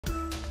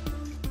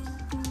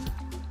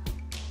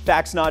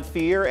Facts, not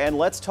fear, and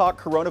let's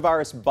talk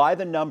coronavirus by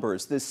the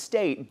numbers. The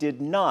state did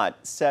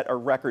not set a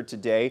record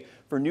today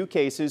for new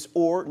cases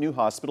or new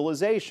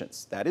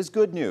hospitalizations. That is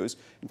good news.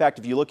 In fact,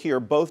 if you look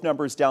here, both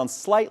numbers down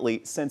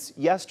slightly since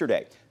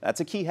yesterday. That's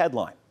a key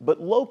headline.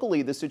 But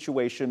locally, the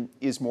situation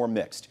is more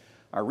mixed.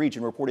 Our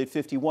region reported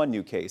 51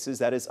 new cases.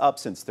 That is up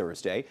since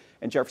Thursday.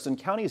 And Jefferson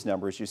County's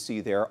numbers you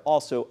see there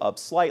also up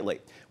slightly.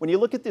 When you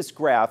look at this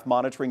graph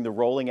monitoring the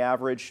rolling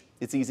average,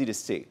 it's easy to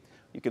see.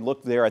 You can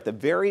look there at the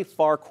very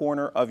far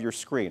corner of your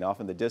screen, off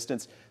in the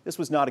distance. This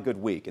was not a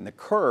good week, and the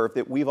curve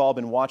that we've all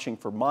been watching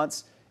for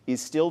months is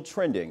still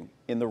trending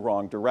in the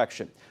wrong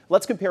direction.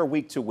 Let's compare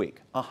week to week.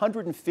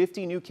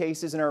 150 new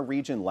cases in our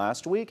region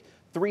last week,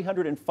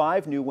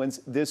 305 new ones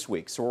this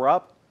week. So we're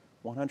up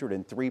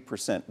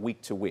 103%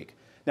 week to week.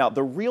 Now,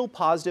 the real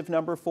positive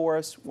number for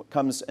us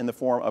comes in the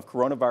form of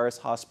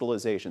coronavirus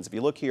hospitalizations. If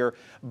you look here,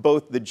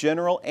 both the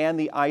general and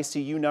the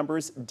ICU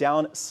numbers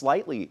down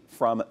slightly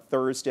from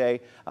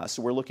Thursday,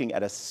 so we're looking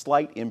at a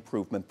slight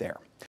improvement there.